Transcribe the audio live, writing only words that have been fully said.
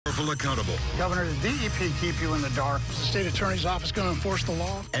people accountable. Governor, the DEP keep you in the dark? Is the state attorney's office going to enforce the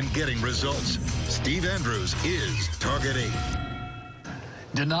law? And getting results. Steve Andrews is Target 8.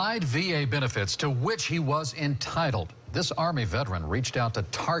 Denied VA benefits to which he was entitled. This Army veteran reached out to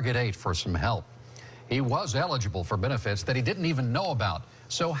Target 8 for some help. He was eligible for benefits that he didn't even know about.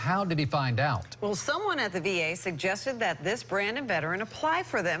 So how did he find out? Well, someone at the VA suggested that this Brandon veteran apply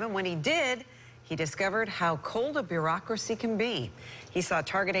for them, and when he did, he discovered how cold a bureaucracy can be. He saw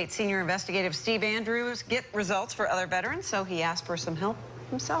Target 8 senior investigative Steve Andrews get results for other veterans, so he asked for some help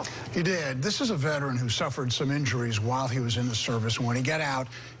himself. He did. This is a veteran who suffered some injuries while he was in the service. When he got out,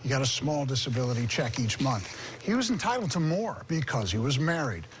 he got a small disability check each month. He was entitled to more because he was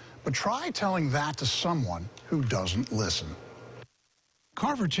married. But try telling that to someone who doesn't listen.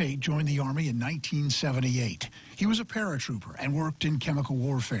 Carver Tate joined the Army in 1978. He was a paratrooper and worked in chemical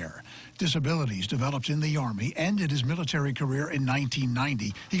warfare. Disabilities developed in the Army, ended his military career in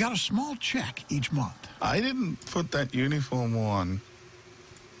 1990. He got a small check each month. I didn't put that uniform on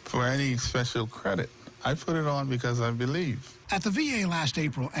for any special credit. I put it on because I believe. At the VA last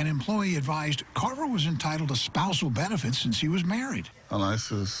April, an employee advised Carver was entitled to spousal benefits since he was married. And I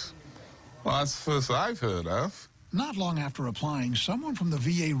says, well, that's the first I've heard of. Not long after applying, someone from the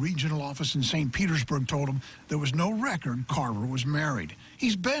VA regional office in St. Petersburg told him there was no record Carver was married.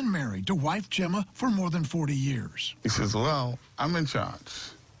 He's been married to wife Gemma for more than 40 years. He says, well, I'm in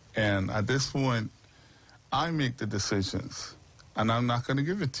charge. And at this point, I make the decisions. And I'm not going to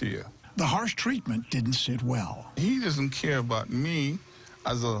give it to you. The harsh treatment didn't sit well. He doesn't care about me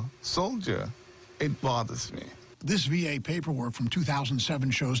as a soldier. It bothers me. This VA paperwork from 2007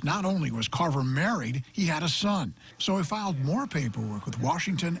 shows not only was Carver married, he had a son. So he filed more paperwork with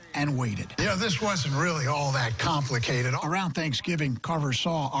Washington and waited. You know, this wasn't really all that complicated. Around Thanksgiving, Carver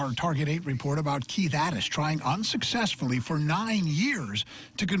saw our Target 8 report about Keith Addis trying unsuccessfully for 9 years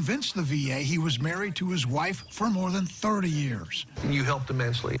to convince the VA he was married to his wife for more than 30 years. You helped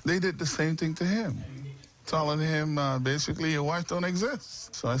immensely. They did the same thing to him, telling him basically your wife don't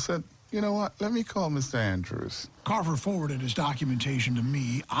exist. So I said, you know what? Let me call Mr. Andrews. Carver forwarded his documentation to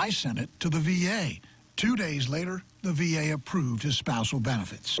me. I sent it to the VA. 2 days later, the VA approved his spousal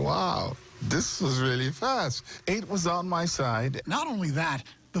benefits. Wow, this was really fast. 8 was on my side. Not only that,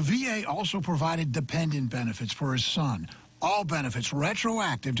 the VA also provided dependent benefits for his son. All benefits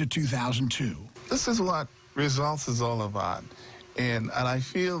retroactive to 2002. This is what results is all about. And I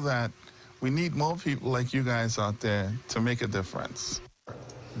feel that we need more people like you guys out there to make a difference.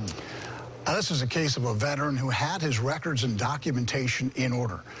 Now, this is a case of a veteran who had his records and documentation in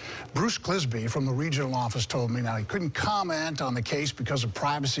order. Bruce Clisby from the regional office told me now he couldn't comment on the case because of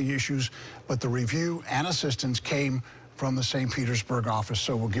privacy issues, but the review and assistance came from the St. Petersburg office,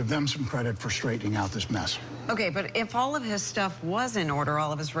 so we'll give them some credit for straightening out this mess. Okay, but if all of his stuff was in order,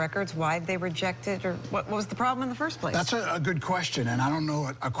 all of his records, why'd they reject it, or what was the problem in the first place? That's a good question, and I don't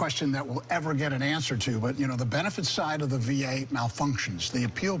know a question that we'll ever get an answer to, but, you know, the benefits side of the VA malfunctions. The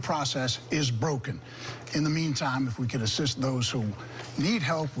appeal process is broken. In the meantime, if we can assist those who need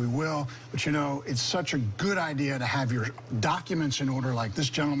help, we will. But, you know, it's such a good idea to have your documents in order like this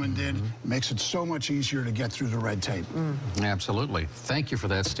gentleman did. It makes it so much easier to get through the red tape. Absolutely. Thank you for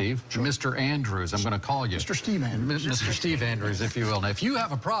that, Steve. Sure. Mr. Andrews, I'm going to call you. Mr. Steve Andrews. Mr. Steve Andrews, if you will. Now, if you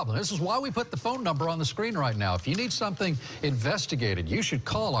have a problem, this is why we put the phone number on the screen right now. If you need something investigated, you should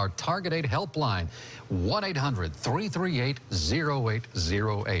call our Target 8 helpline,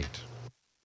 1-800-338-0808.